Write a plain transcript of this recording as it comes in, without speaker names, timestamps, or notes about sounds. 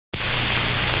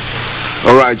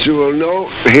All right, you will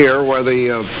note here where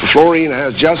the fluorine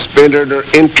has just been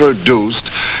introduced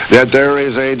that there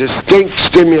is a distinct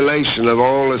stimulation of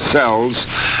all the cells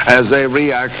as they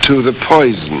react to the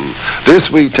poison. This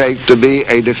we take to be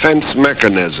a defense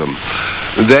mechanism.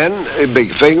 Then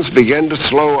things begin to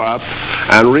slow up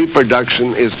and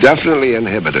reproduction is definitely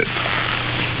inhibited.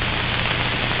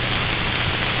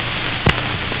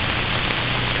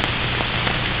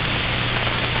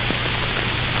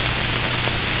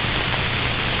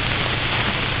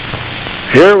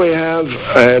 Here we have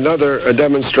another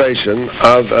demonstration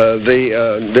of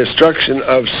the destruction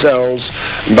of cells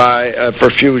by a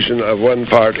perfusion of 1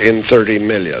 part in 30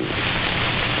 million.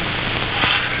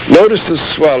 Notice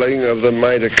the swelling of the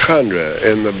mitochondria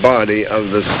in the body of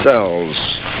the cells.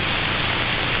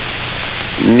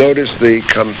 Notice the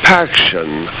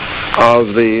compaction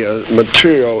of the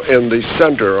material in the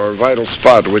center or vital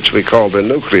spot, which we call the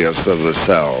nucleus of the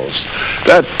cells.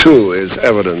 That too is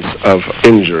evidence of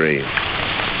injury.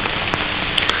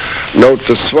 Note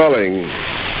the swelling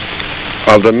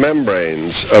of the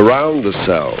membranes around the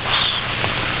cells.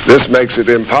 This makes it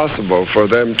impossible for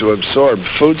them to absorb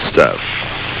foodstuff.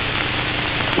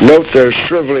 Note they're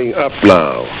shriveling up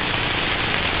now.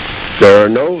 There are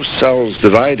no cells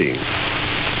dividing.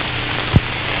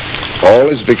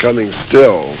 All is becoming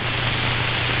still.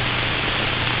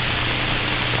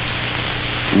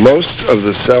 Most of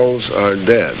the cells are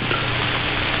dead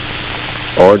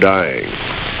or dying.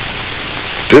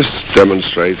 This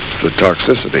demonstrates the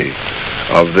toxicity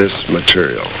of this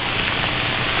material.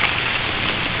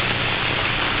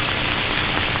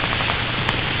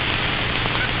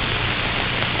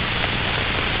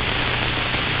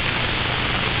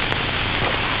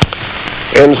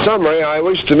 In summary, I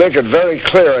wish to make it very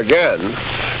clear again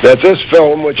that this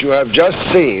film, which you have just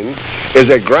seen,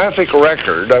 is a graphic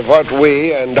record of what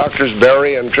we and Drs.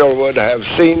 Berry and Trillwood have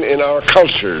seen in our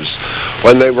cultures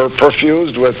when they were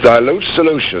perfused with dilute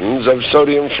solutions of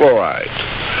sodium fluoride.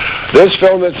 This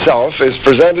film itself is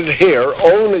presented here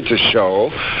only to show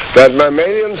that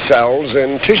mammalian cells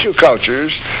in tissue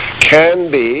cultures can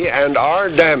be and are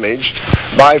damaged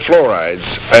by fluorides,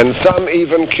 and some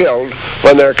even killed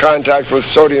when their contact with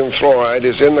sodium fluoride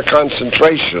is in the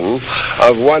concentration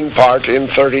of 1 part in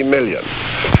 30 million.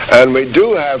 And we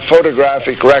do have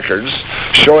photographic records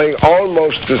showing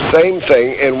almost the same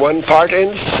thing in 1 part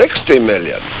in 60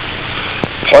 million.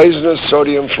 Poisonous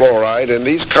sodium fluoride in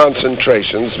these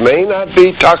concentrations may not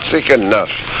be toxic enough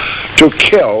to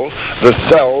kill the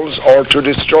cells or to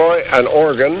destroy an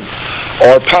organ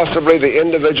or possibly the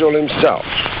individual himself.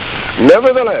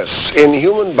 Nevertheless, in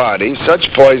human bodies, such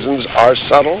poisons are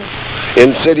subtle,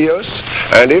 insidious,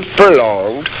 and if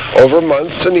prolonged over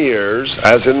months and years,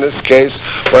 as in this case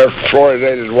where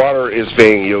fluoridated water is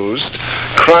being used,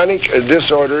 chronic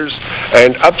disorders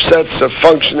and upsets of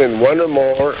function in one or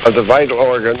more of the vital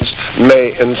organs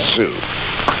may ensue.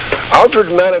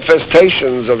 Outward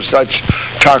manifestations of such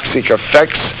toxic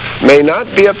effects may not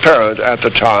be apparent at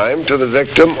the time to the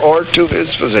victim or to his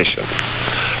physician.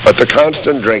 But the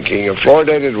constant drinking of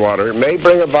fluoridated water may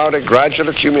bring about a gradual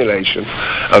accumulation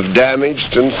of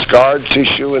damaged and scarred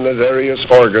tissue in the various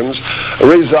organs,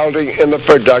 resulting in the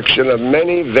production of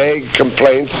many vague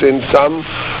complaints in some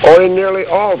or in nearly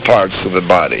all parts of the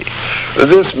body.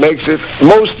 This makes it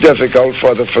most difficult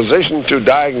for the physician to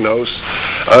diagnose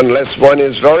unless one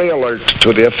is very alert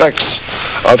to the effects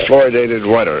of fluoridated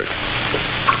water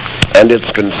and its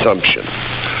consumption.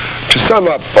 To sum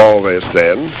up all this,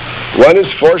 then, one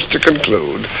is forced to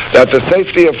conclude that the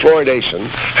safety of fluoridation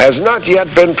has not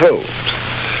yet been proved.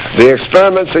 The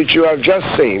experiments that you have just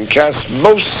seen cast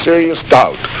most serious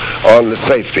doubt on the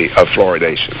safety of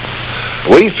fluoridation.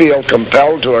 We feel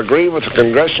compelled to agree with the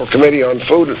Congressional Committee on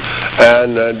Food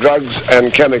and Drugs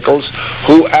and Chemicals,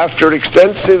 who, after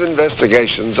extensive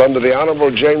investigations under the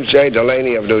Honorable James J.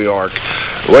 Delaney of New York,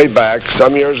 way back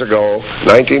some years ago,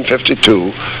 1952,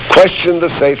 questioned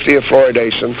the safety of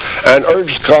fluoridation and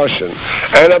urged caution.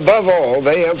 And above all,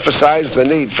 they emphasized the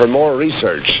need for more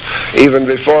research, even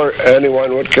before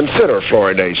anyone would consider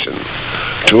fluoridation.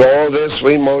 To all this,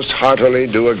 we most heartily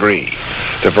do agree.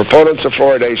 The proponents of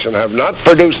fluoridation have not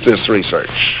produced this research.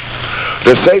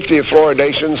 The safety of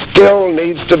fluoridation still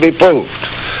needs to be proved.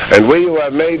 And we who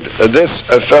have made this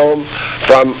film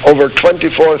from over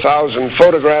 24,000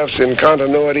 photographs in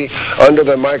continuity under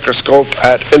the microscope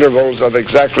at intervals of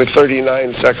exactly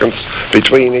 39 seconds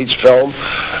between each film,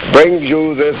 bring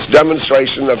you this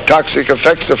demonstration of toxic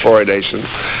effects of fluoridation.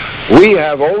 We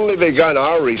have only begun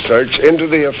our research into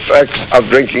the effects of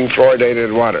drinking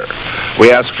fluoridated water.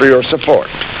 We ask for your support.